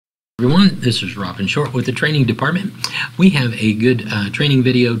Everyone, this is Robin Short with the training department. We have a good training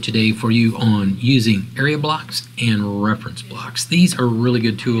video today for you on using area blocks and reference blocks. These are really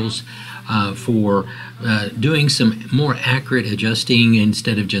good tools for doing some more accurate adjusting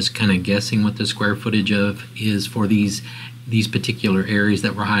instead of just kind of guessing what the square footage of is for these particular areas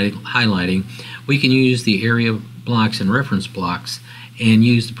that we're highlighting. We can use the area blocks and reference blocks and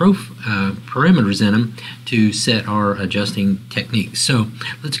use the parameters in them to set our adjusting techniques. So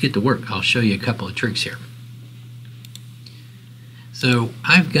let's get to work. I'll show you a couple of tricks here. So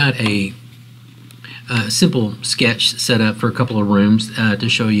I've got a simple sketch set up for a couple of rooms to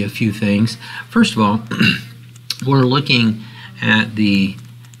show you a few things. First of all, we're looking at the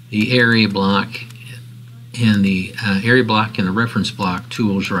area block and the reference block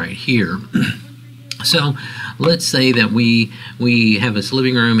tools right here. So let's say that we have this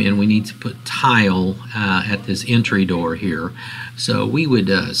living room and we need to put tile at this entry door here. So we would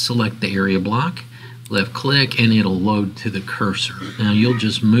select the area block, left click, and it'll load to the cursor. Now you'll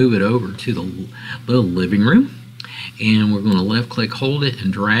just move it over to the little living room, and we're going to left click, hold it,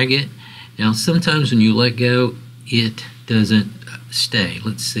 and drag it. Now sometimes when you let go, it doesn't stay.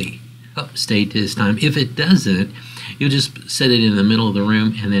 Let's see. Oh, stayed this time. If it doesn't, you'll just set it in the middle of the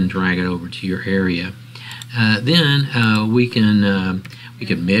room and then drag it over to your area. Then we can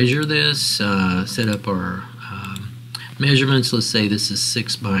measure this, set up our measurements. Let's say this is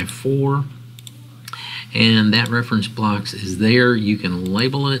 6 by 4, and that reference box is there. You can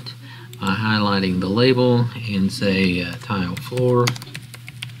label it by highlighting the label and say tile floor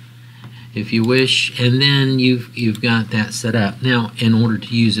if you wish, and then you've got that set up. Now in order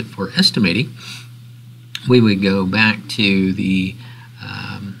to use it for estimating, we would go back to the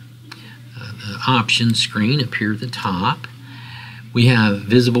options screen up here at the top. We have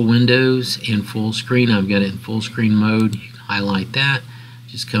visible windows in full screen. I've got it in full screen mode. You can highlight that,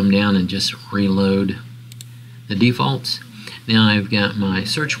 just come down and just reload the defaults. Now I've got my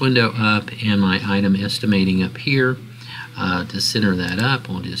search window up and my item estimating up here. To center that up,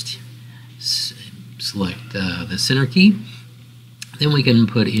 I'll just select the center key. Then we can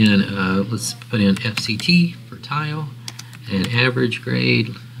put in, let's put in FCT for tile and average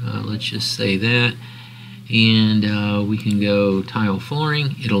grade. Let's just say that. And we can go tile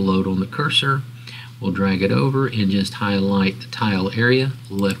flooring. It'll load on the cursor. We'll drag it over and just highlight the tile area,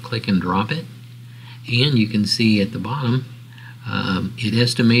 left click and drop it. And you can see at the bottom, it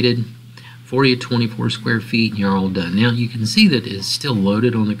estimated 40 to 24 square feet, and you're all done. Now you can see that it's still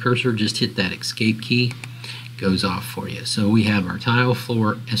loaded on the cursor. Just hit that escape key, goes off for you. So we have our tile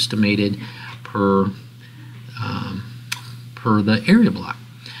floor estimated per the area block.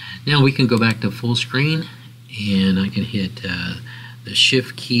 Now we can go back to full screen, and I can hit the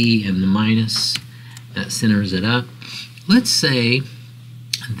shift key and the minus. That centers it up. Let's say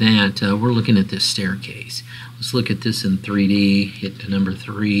that we're looking at this staircase. Let's look at this in 3D, hit the number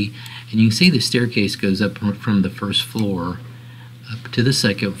 3, and you can see the staircase goes up from the first floor up to the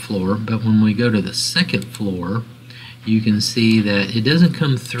second floor, but when we go to the second floor, you can see that it doesn't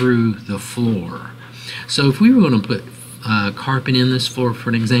come through the floor. So if we were going to put carpet in this floor, for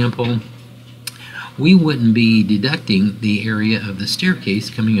an example, we wouldn't be deducting the area of the staircase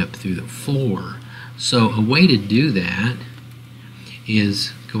coming up through the floor. So a way to do that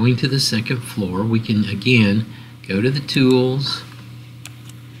is going to the second floor. We can again go to the tools,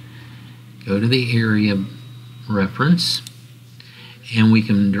 go to the area reference, and we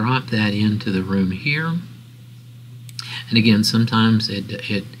can drop that into the room here. And again, sometimes it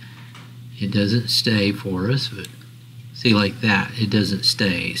doesn't stay for us, but see, like that, it doesn't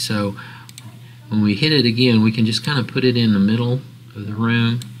stay. So when we hit it again, we can just kind of put it in the middle of the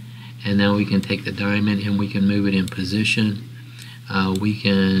room, and now we can take the diamond and we can move it in position. We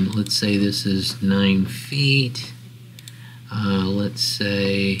can, let's say this is 9 feet. Let's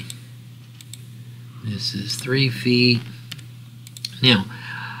say this is 3 feet. Now,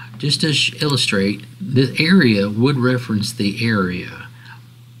 just to illustrate, the area would reference the area.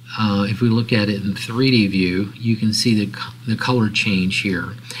 If we look at it in 3D view, you can see the color change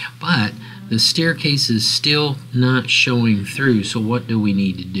here. But the staircase is still not showing through, so what do we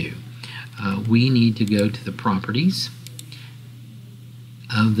need to do? We need to go to the properties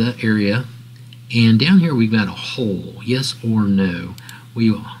of the area, and down here we've got a hole, yes or no. We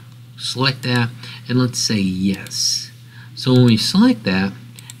will select that, and let's say yes. So when we select that,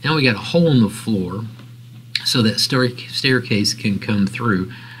 now we got a hole in the floor so that staircase can come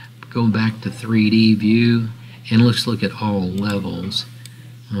through. Go back to 3D view, and let's look at all levels.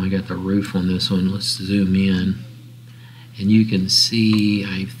 Oh, I got the roof on this one. Let's zoom in, and you can see,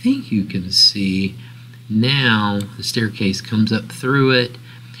 I think you can see now the staircase comes up through it,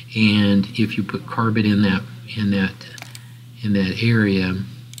 and if you put carpet in that area,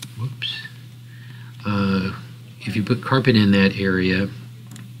 whoops, if you put carpet in that area,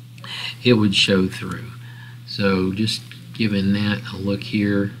 it would show through. So just giving that a look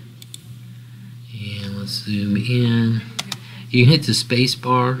here, and let's zoom in. You can hit the space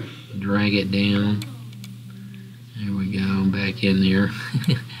bar, drag it down. There we go, back in there.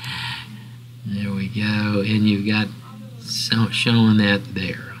 There we go, and you've got showing that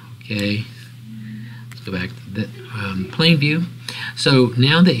there. Okay, let's go back to the plain view. So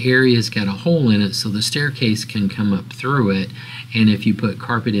now the area's got a hole in it, so the staircase can come up through it, and if you put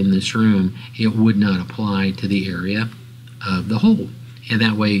carpet in this room, it would not apply to the area of the hole, and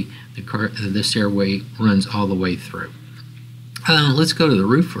that way the stairway runs all the way through. Let's go to the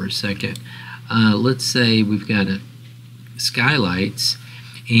roof for a second. Let's say we've got skylights,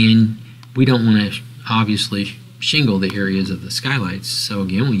 and we don't want to obviously shingle the areas of the skylights, so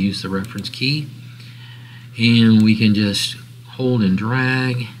again we use the reference key, and we can just hold and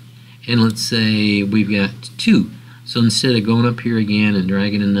drag, and let's say we've got 2. So instead of going up here again and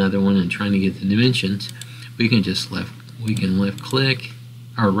dragging another one and trying to get the dimensions, we can just left click,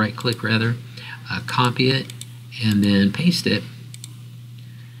 or right click rather, copy it, and then paste it,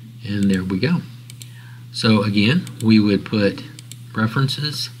 and there we go. So again, we would put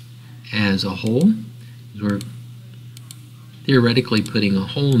references as a hole. We're theoretically putting a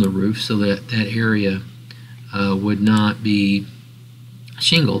hole in the roof so that that area would not be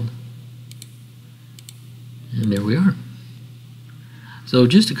shingled, and there we are. So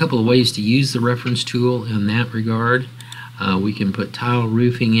just a couple of ways to use the reference tool in that regard. We can put tile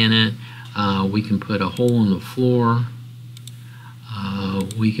roofing in it. We can put a hole in the floor.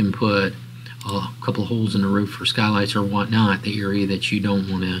 We can put a couple of holes in the roof for skylights or whatnot, the area that you don't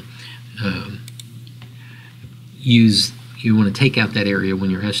want to use. You want to take out that area when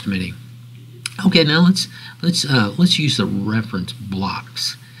you're estimating. Okay, now let's use the reference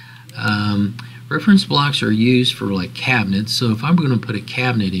blocks. Reference blocks are used for like cabinets. So if I'm going to put a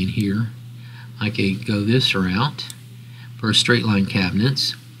cabinet in here, I could go this route for straight line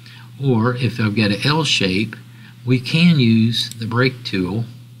cabinets, or if I've got an L shape, we can use the brake tool,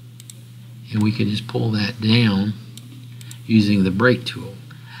 and we can just pull that down using the brake tool.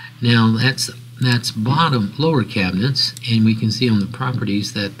 Now that's lower cabinets, and we can see on the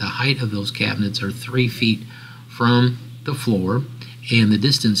properties that the height of those cabinets are 3 feet from the floor, and the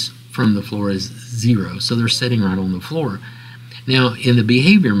distance from the floor is 0, so they're sitting right on the floor. Now in the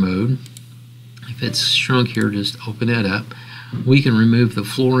behavior mode, if it's shrunk here, just open that up. We can remove the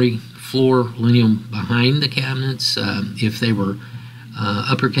floor lineal behind the cabinets. If they were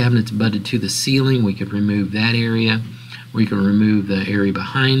upper cabinets butted to the ceiling, we could remove that area. We can remove the area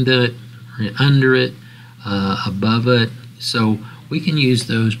behind it, under it, above it. So we can use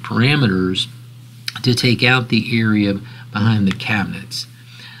those parameters to take out the area behind the cabinets.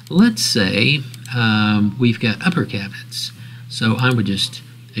 Let's say we've got upper cabinets. So I would just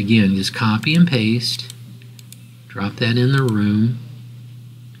copy and paste, drop that in the room,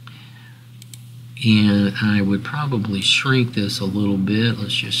 and I would probably shrink this a little bit.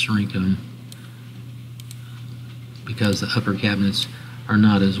 Let's just shrink them because the upper cabinets are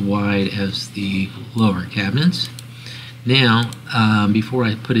not as wide as the lower cabinets. Now, before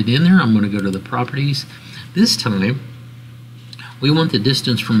I put it in there, I'm going to go to the properties. This time, we want the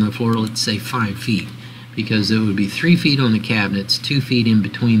distance from the floor, let's say 5 feet, because it would be 3 feet on the cabinets, 2 feet in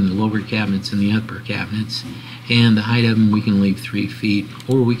between the lower cabinets and the upper cabinets, and the height of them we can leave 3 feet,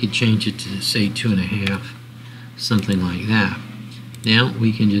 or we could change it to say 2.5, something like that. Now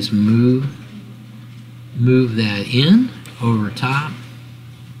we can just move that in over top,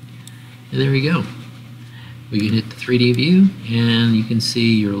 and there we go. We can hit the 3D view, and you can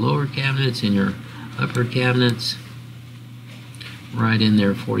see your lower cabinets and your upper cabinets right in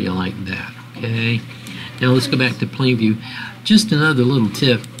there for you like that. Okay, now let's go back to plain view. Just another little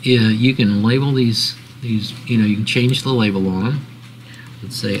tip, you can label these, you can change the label on them.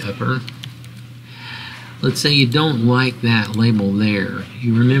 Let's say upper. Let's say you don't like that label there.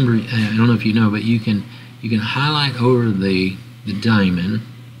 You remember, I don't know if you know, but you can highlight over the diamond,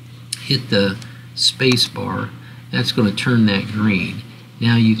 hit the space bar. That's going to turn that green.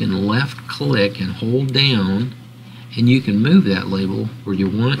 Now you can left click and hold down, and you can move that label where you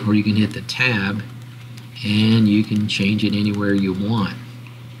want, or you can hit the tab and you can change it anywhere you want,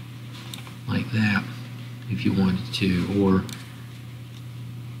 like that if you wanted to. Or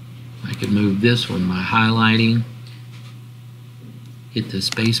I could move this one by highlighting, hit the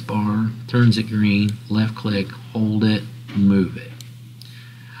space bar, turns it green, left click, hold it, move it.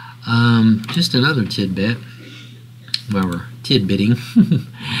 Just another tidbit while we're tidbitting.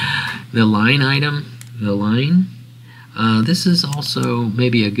 The line item, the line. This is also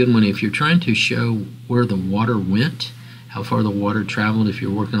maybe a good one if you're trying to show where the water went, how far the water traveled. If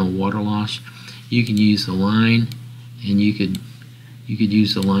you're working on water loss, you can use the line, and you could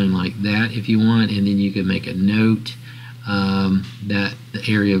use the line like that if you want, and then you could make a note that the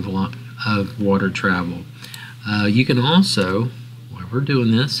area of water travel. You can also, while we're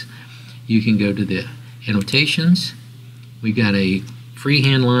doing this, you can go to the annotations. We got a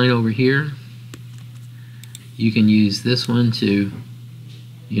freehand line over here. You can use this one to,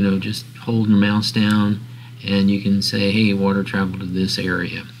 just hold your mouse down, and you can say, hey, water traveled to this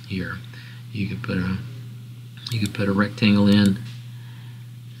area here. You could put a rectangle in.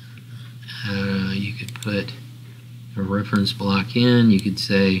 You could put a reference block in. You could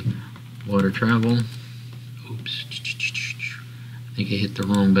say water travel. Oops. I think I hit the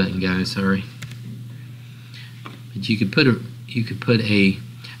wrong button, guys. Sorry. But you could put a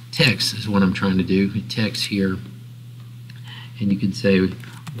text is what I'm trying to do. A text here, and you could say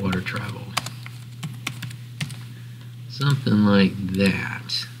water travel. Something like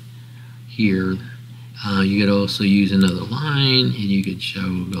that. Here, you could also use another line, and you could show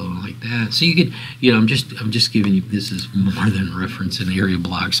going like that. So you could, I'm just giving you, this is more than reference and area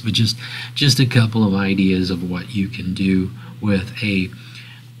blocks, but just a couple of ideas of what you can do with a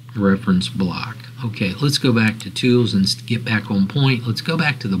reference block. Okay, let's go back to tools and get back on point. Let's go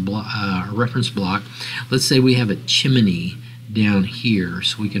back to the reference block. Let's say we have a chimney down here,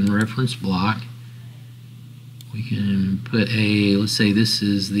 so we can reference block. We can put a, let's say this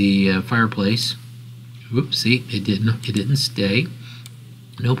is the fireplace. Oops, see, it didn't stay.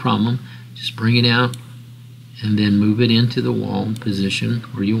 No problem. Just bring it out and then move it into the wall position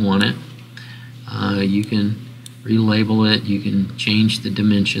where you want it. You can relabel it. You can change the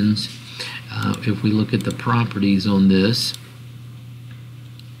dimensions. If we look at the properties on this,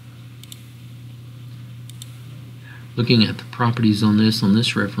 looking at the properties on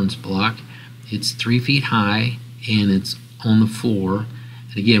this reference block, it's 3 feet high and it's on the floor.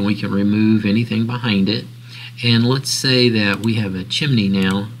 And again, we can remove anything behind it. And let's say that we have a chimney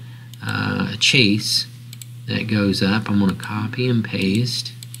now, a chase that goes up. I'm going to copy and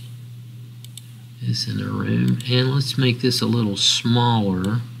paste this in the room, and let's make this a little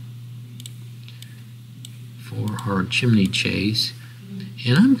smaller for our chimney chase.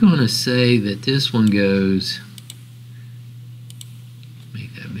 And I'm going to say that this one goes,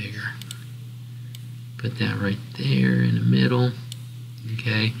 make that bigger, put that right there in the middle.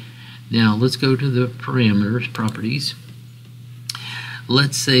 Okay, now let's go to the parameters, properties.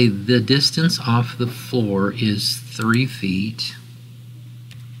 Let's say the distance off the floor is 3 feet,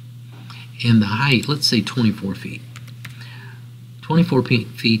 and the height, let's say 24 feet. 24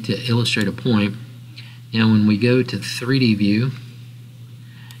 feet to illustrate a point. Now when we go to 3D view,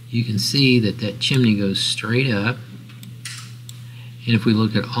 you can see that that chimney goes straight up, and if we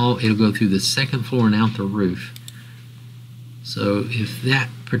look at all, it'll go through the second floor and out the roof. So if that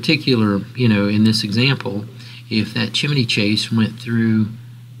particular, in this example, if that chimney chase went through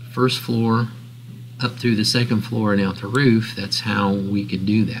the first floor, up through the second floor and out the roof, that's how we could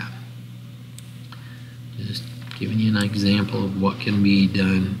do that. Just giving you an example of what can be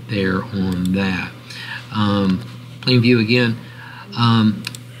done there on that. Plain view again.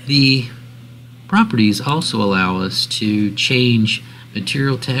 The properties also allow us to change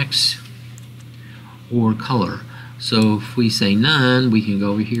material text or color. So if we say none, we can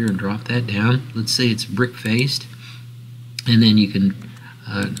go over here and drop that down. Let's say it's brick faced, and then you can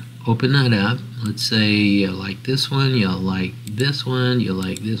open that up. Let's say you like this one, you like this one, you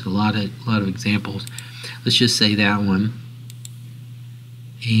like this. A lot of examples. Let's just say that one.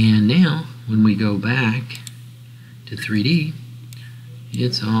 And now when we go back to 3D,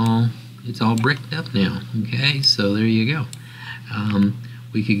 it's all bricked up now. Okay, so there you go.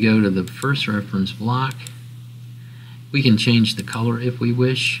 We could go to the first reference block. We can change the color if we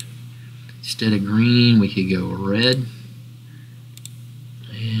wish. Instead of green, we could go red.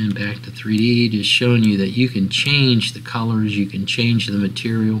 And back to 3D, just showing you that you can change the colors, you can change the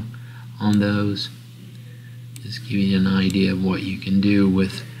material on those. Just give you an idea of what you can do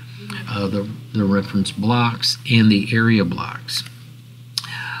with the reference blocks and the area blocks.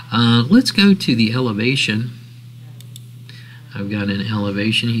 Let's go to the elevation. I've got an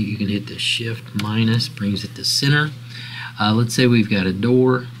elevation. You can hit the shift minus, brings it to center. Let's say we've got a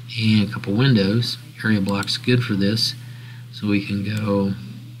door and a couple windows. Area block's good for this. So we can go,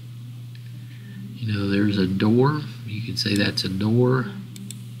 there's a door. You could say that's a door,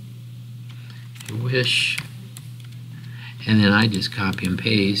 if you wish. And then I just copy and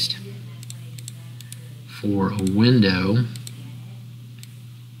paste for a window.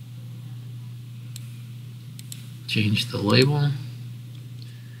 change the label,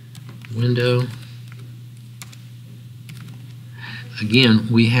 window. Again,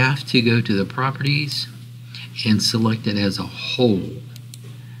 we have to go to the properties and select it as a whole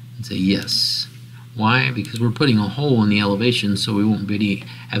and say yes. Why? Because we're putting a hole in the elevation, so we won't be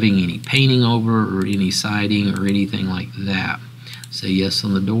having any painting over or any siding or anything like that. Say yes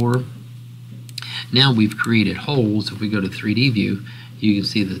on the door. Now we've created holes. If we go to 3D view, you can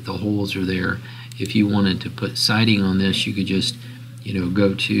see that the holes are there. If you wanted to put siding on this, you could just,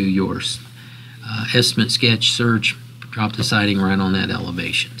 go to your estimate sketch, search, drop the siding right on that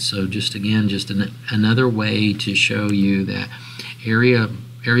elevation. So just another way to show you that area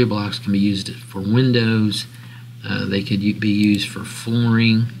blocks can be used for windows. They could be used for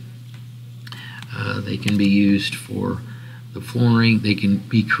flooring. They can be used for the flooring. They can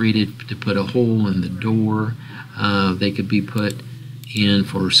be created to put a hole in the door. They could be put in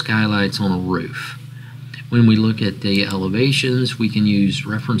for skylights on a roof. When we look at the elevations, we can use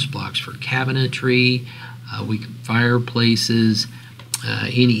reference blocks for cabinetry, fireplaces,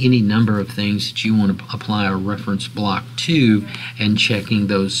 any number of things that you want to apply a reference block to, and checking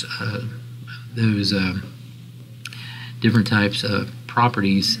those different types of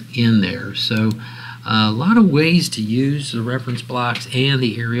properties in there. So a lot of ways to use the reference blocks and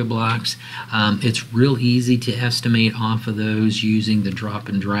the area blocks. It's real easy to estimate off of those using the drop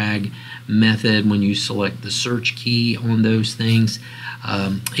and drag method when you select the search key on those things.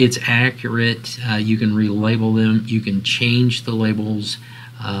 It's accurate. You can relabel them. You can change the labels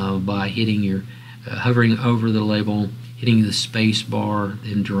by hitting hovering over the label, hitting the space bar,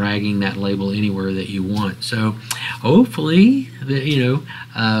 and dragging that label anywhere that you want. So hopefully,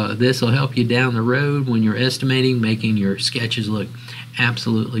 this will help you down the road when you're estimating, making your sketches look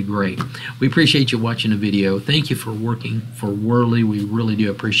absolutely great. We appreciate you watching the video. Thank you for working for Whirly. We really do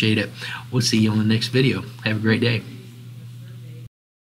appreciate it. We'll see you on the next video. Have a great day.